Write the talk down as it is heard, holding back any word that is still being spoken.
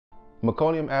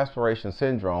Meconium Aspiration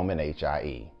Syndrome and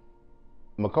HIE.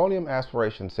 Meconium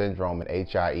Aspiration Syndrome and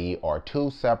HIE are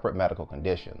two separate medical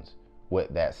conditions.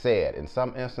 With that said, in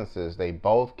some instances, they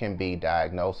both can be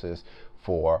diagnoses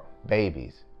for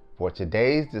babies. For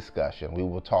today's discussion, we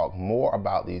will talk more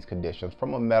about these conditions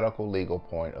from a medical legal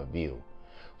point of view.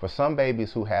 For some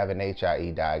babies who have an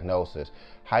HIE diagnosis,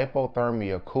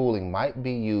 hypothermia cooling might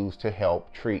be used to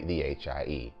help treat the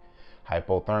HIE.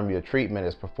 Hypothermia treatment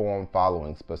is performed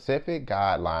following specific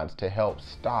guidelines to help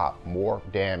stop more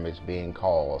damage being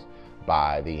caused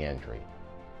by the injury.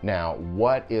 Now,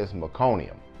 what is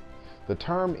meconium? The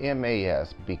term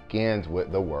MAS begins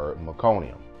with the word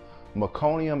meconium.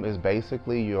 Meconium is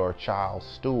basically your child's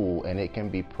stool, and it can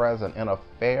be present in a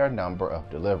fair number of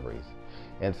deliveries.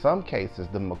 In some cases,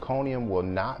 the meconium will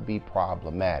not be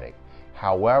problematic.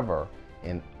 However,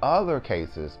 in other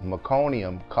cases,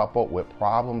 meconium coupled with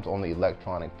problems on the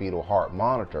electronic fetal heart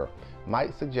monitor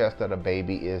might suggest that a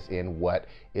baby is in what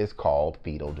is called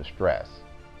fetal distress.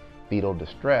 Fetal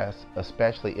distress,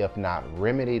 especially if not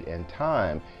remedied in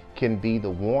time, can be the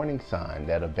warning sign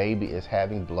that a baby is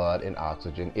having blood and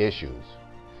oxygen issues.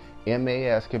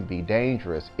 MAS can be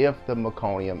dangerous if the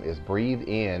meconium is breathed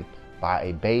in by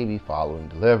a baby following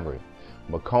delivery.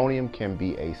 Meconium can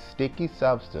be a sticky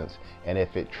substance, and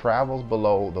if it travels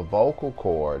below the vocal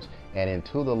cords and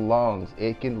into the lungs,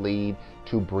 it can lead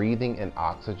to breathing and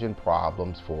oxygen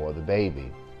problems for the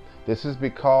baby. This is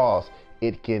because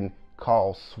it can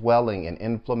cause swelling and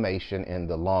inflammation in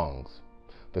the lungs.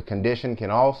 The condition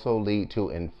can also lead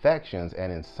to infections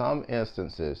and, in some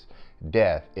instances,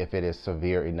 death if it is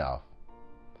severe enough.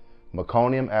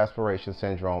 Meconium Aspiration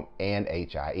Syndrome and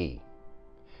HIE.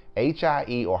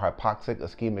 HIE, or hypoxic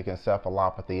ischemic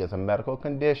encephalopathy, is a medical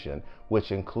condition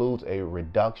which includes a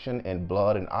reduction in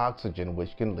blood and oxygen,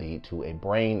 which can lead to a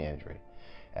brain injury.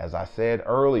 As I said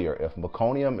earlier, if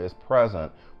meconium is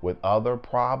present with other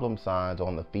problem signs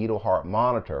on the fetal heart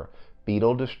monitor,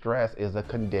 fetal distress is a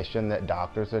condition that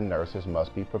doctors and nurses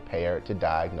must be prepared to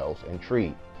diagnose and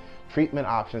treat. Treatment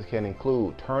options can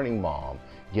include turning mom,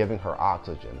 giving her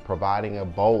oxygen, providing a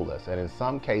bolus, and in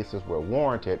some cases where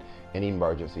warranted, an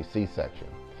emergency C-section.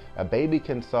 A baby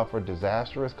can suffer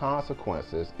disastrous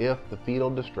consequences if the fetal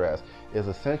distress is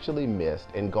essentially missed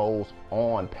and goes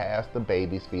on past the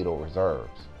baby's fetal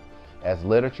reserves. As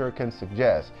literature can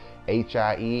suggest,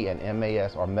 HIE and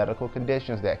MAS are medical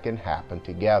conditions that can happen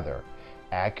together.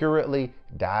 Accurately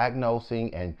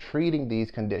diagnosing and treating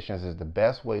these conditions is the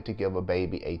best way to give a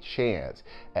baby a chance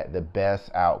at the best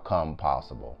outcome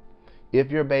possible. If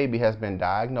your baby has been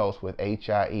diagnosed with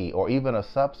HIE or even a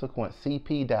subsequent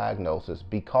CP diagnosis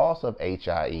because of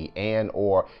HIE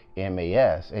and/or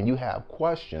MAS, and you have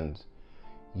questions,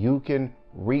 you can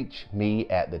reach me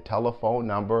at the telephone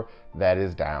number that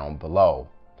is down below.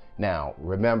 Now,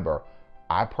 remember,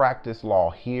 I practice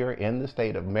law here in the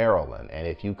state of Maryland, and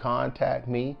if you contact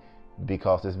me,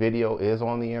 because this video is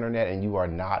on the internet and you are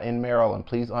not in Maryland,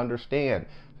 please understand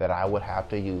that I would have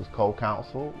to use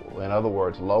co-counsel, in other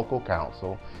words, local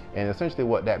counsel, and essentially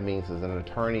what that means is an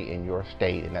attorney in your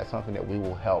state, and that's something that we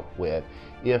will help with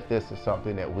if this is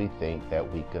something that we think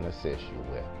that we can assist you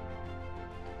with.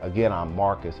 Again, I'm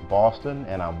Marcus Boston,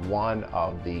 and I'm one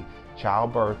of the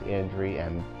childbirth injury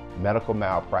and medical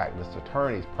malpractice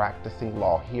attorneys practicing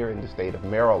law here in the state of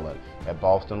Maryland at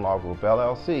Boston Law Group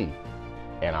LLC,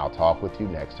 and I'll talk with you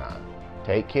next time.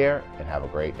 Take care and have a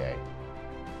great day.